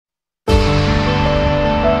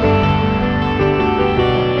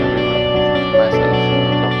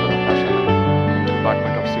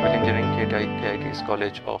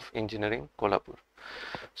College of Engineering, Kolhapur.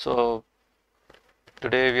 So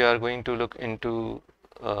today we are going to look into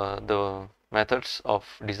the methods of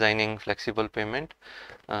designing flexible pavement,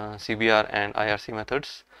 CBR and IRC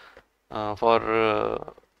methods.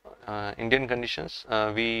 For Indian conditions,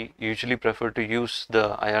 we usually prefer to use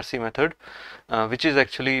the IRC method, which is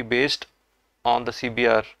actually based on the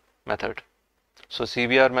CBR method. So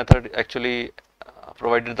CBR method actually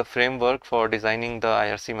provided the framework for designing the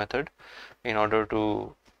IRC method in order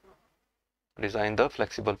to design the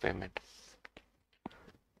flexible pavement.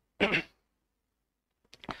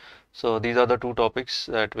 So these are the two topics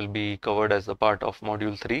that will be covered as the part of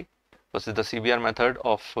module 3. First is the CBR method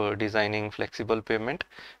of designing flexible pavement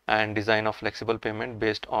and design of flexible pavement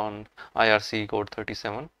based on IRC code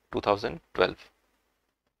 37 2012.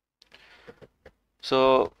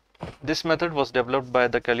 So this method was developed by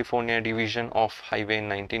the California division of highway in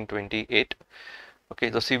 1928. Okay,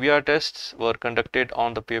 the CBR tests were conducted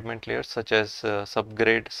on the pavement layers such as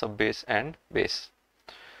subgrade, subbase and base.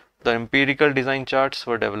 The empirical design charts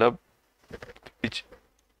were developed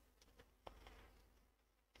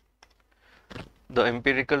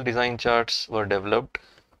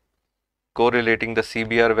correlating the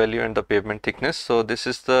CBR value and the pavement thickness. So this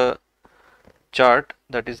is the chart,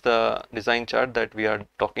 that is the design chart that we are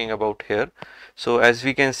talking about here. So as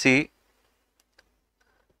we can see,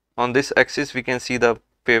 on this axis we can see the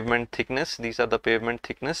pavement thickness. These are the pavement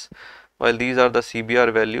thickness, while these are the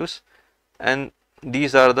CBR values, and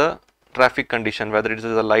these are the traffic condition, whether it is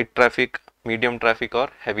a light traffic, medium traffic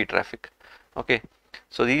or heavy traffic. Okay,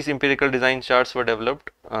 so these empirical design charts were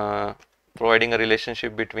developed providing a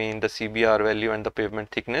relationship between the CBR value and the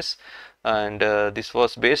pavement thickness, and this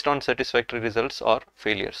was based on satisfactory results or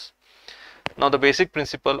failures. Now the basic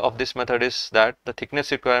principle of this method is that the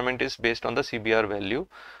thickness requirement is based on the CBR value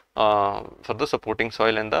for the supporting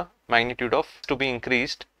soil, and the magnitude of to be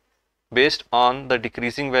increased based on the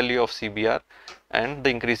decreasing value of CBR and the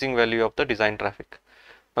increasing value of the design traffic.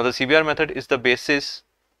 Now the CBR method is the basis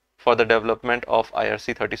for the development of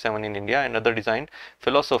IRC 37 in India and other design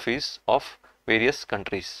philosophies of various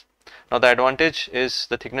countries. Now the advantage is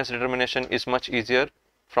the thickness determination is much easier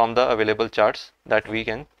from the available charts that we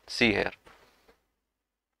can see here.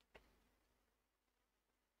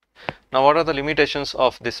 Now what are the limitations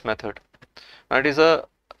of this method? Now it is a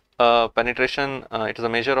penetration, it is a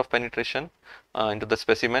measure of penetration into the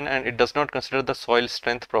specimen, and it does not consider the soil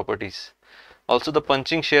strength properties. Also the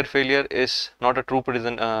punching shear failure is not a true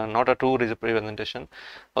representation.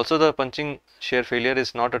 Also the punching shear failure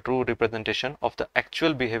is not a true representation of the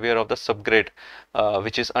actual behavior of the subgrade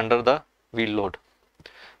which is under the wheel load.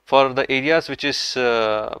 For the areas which is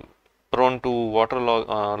prone to water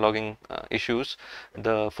logging issues,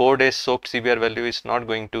 the 4 days soaked CBR value is not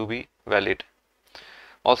going to be valid.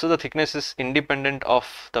 Also the thickness is independent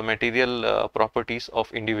of the material properties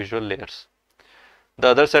of individual layers. The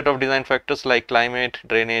other set of design factors like climate,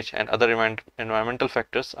 drainage and other environmental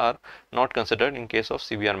factors are not considered in case of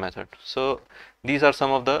CBR method. So these are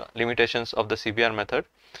some of the limitations of the CBR method,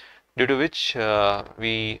 due to which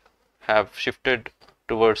we have shifted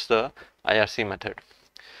towards the IRC method.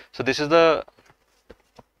 So this is the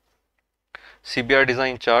CBR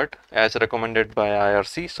design chart as recommended by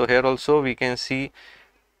IRC. So here also we can see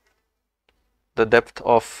the depth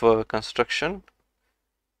of construction.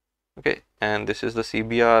 Okay, and this is the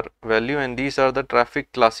CBR value, and these are the traffic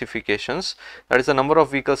classifications, that is the number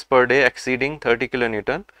of vehicles per day exceeding 30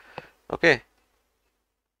 kilonewton. Okay,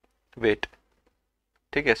 weight.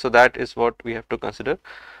 Okay, so that is what we have to consider.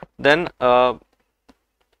 Then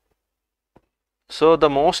so the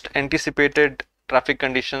most anticipated traffic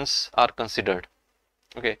conditions are considered.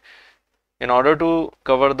 Okay, in order to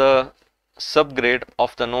cover the subgrade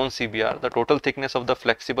of the known CBR, the total thickness of the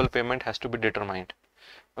flexible pavement has to be determined.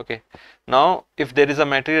 Okay, now if there is a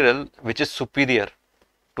material which is superior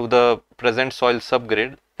to the present soil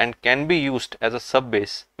subgrade and can be used as a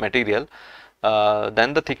subbase material,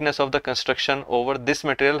 then the thickness of the construction over this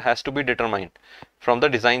material has to be determined from the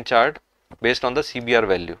design chart based on the CBR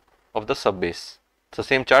value of the subbase. So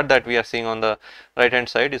same chart that we are seeing on the right hand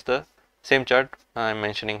side is the same chart I am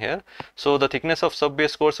mentioning here. So the thickness of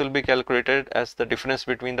subbase course will be calculated as the difference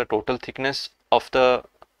between the total thickness of the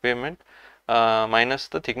pavement minus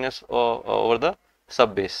the thickness over the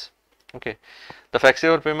subbase. Okay, the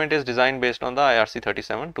flexible pavement is designed based on the IRC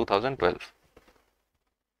 37 2012.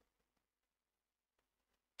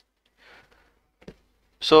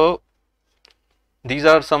 So these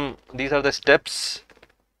are the steps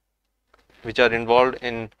which are involved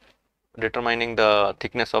in determining the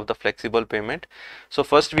thickness of the flexible pavement. So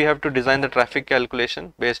first we have to design the traffic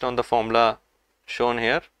calculation based on the formula shown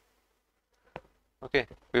here. Okay,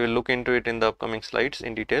 we will look into it in the upcoming slides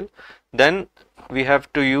in detail. Then we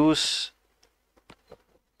have to use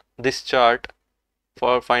this chart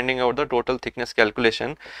for finding out the total thickness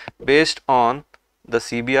calculation based on the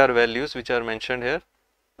CBR values which are mentioned here.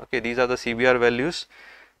 Okay, these are the CBR values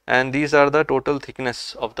and these are the total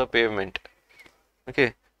thickness of the pavement.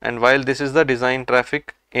 Okay, and while this is the design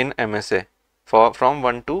traffic in MSA for from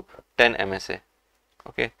 1 to 10 MSA.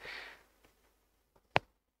 Okay,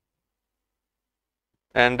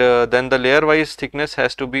 and then the layer wise thickness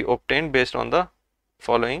has to be obtained based on the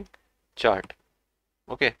following chart.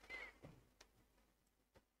 Okay,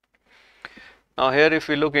 now here if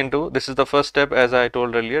we look into, this is the first step, as I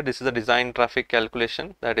told earlier, this is the design traffic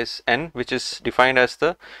calculation, that is N, which is defined as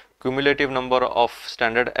the cumulative number of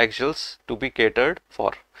standard axials to be catered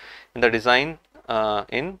for in the design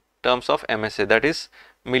in terms of MSA, that is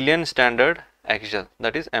million standard axial,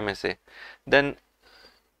 that is MSA. Then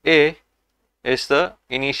A is the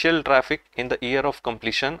initial traffic in the year of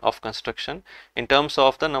completion of construction in terms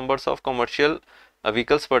of the numbers of commercial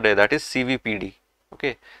vehicles per day, that is CVPD.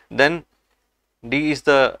 Okay, then D is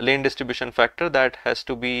the lane distribution factor that has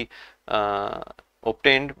to be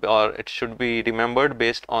obtained, or it should be remembered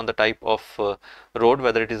based on the type of road,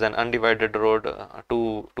 whether it is an undivided road,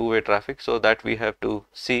 two-way traffic, so that we have to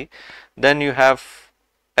see. Then you have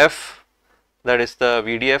F, that is the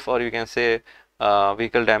VDF, or you can say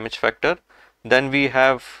vehicle damage factor. Then we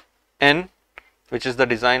have N, which is the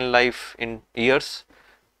design life in years.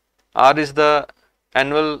 R is the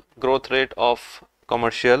annual growth rate of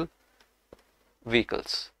commercial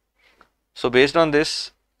vehicles. So based on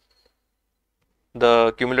this,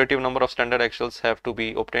 the cumulative number of standard axials have to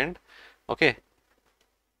be obtained. Okay,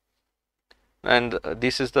 and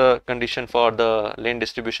this is the condition for the lane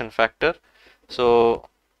distribution factor. So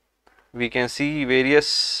we can see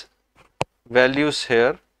various values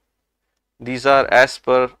here. These are as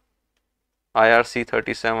per IRC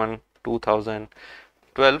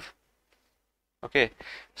 37/2012. Okay,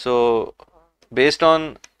 so based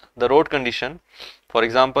on the road condition, for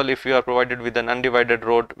example, if you are provided with an undivided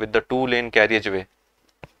road with the 2-lane carriageway,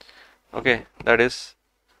 okay, that is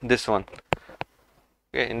this one.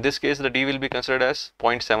 Okay, in this case the D will be considered as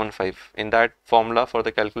 0.75 in that formula for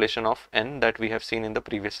the calculation of N that we have seen in the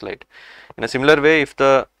previous slide. In a similar way, if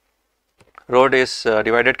the road is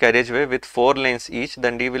divided carriageway with 4 lanes each,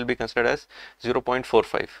 then D will be considered as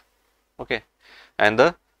 0.45. Okay, and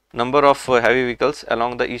the number of heavy vehicles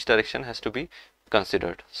along the each direction has to be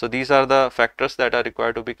considered. So these are the factors that are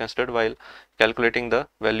required to be considered while calculating the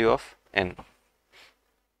value of N.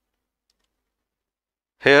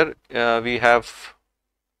 Here we have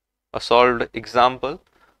a solved example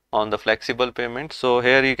on the flexible pavement. So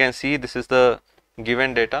here you can see this is the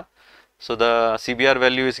given data. So the CBR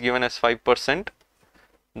value is given as 5%,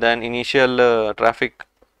 then initial traffic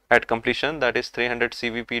at completion, that is 300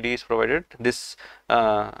 CVPD is provided. This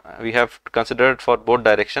we have considered for both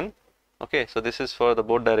direction. Okay, so this is for the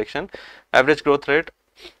both direction. Average growth rate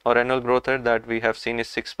or annual growth rate that we have seen is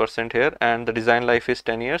 6% here, and the design life is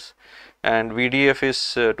 10 years, and VDF is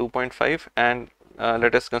 2.5, and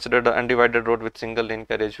let us consider the undivided road with single lane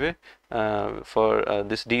carriageway for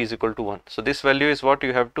this D is equal to 1. So this value is what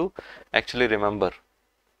you have to actually remember.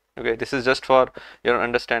 Okay, this is just for your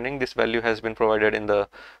understanding. This value has been provided in the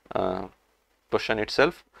question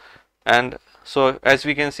itself. And so as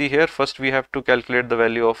we can see here, first we have to calculate the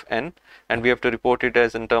value of N, and we have to report it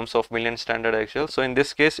as in terms of million standard axial. So in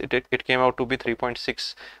this case it came out to be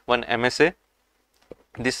 3.61 MSA.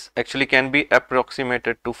 This actually can be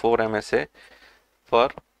approximated to 4 MSA for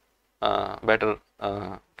better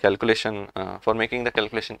calculation, for making the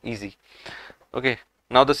calculation easy. Okay,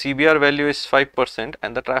 now the CBR value is 5%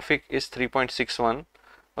 and the traffic is 3.61.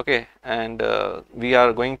 Okay, and we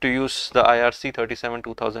are going to use the IRC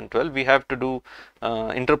 37/2012. We have to do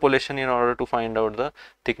interpolation in order to find out the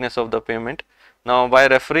thickness of the pavement. Now by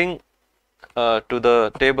referring to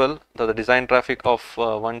the table, the design traffic of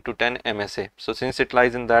 1 to 10 MSA. So since it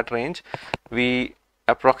lies in that range, we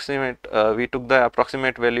took the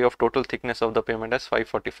approximate value of total thickness of the pavement as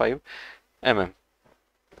 545 mm.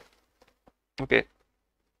 Okay,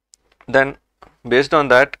 then based on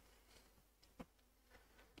that,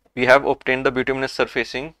 we have obtained the bituminous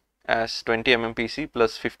surfacing as 20 mm PC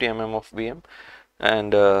plus 50 mm of BM,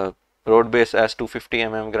 and road base as 250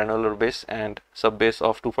 mm granular base and sub base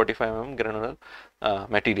of 245 mm granular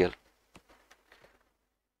material.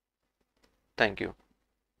 Thank you.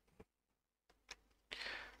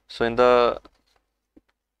 So in the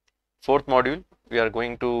fourth module, we are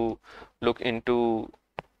going to look into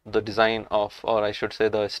the design of, or I should say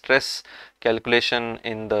the stress calculation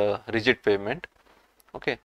in the rigid pavement. Okay,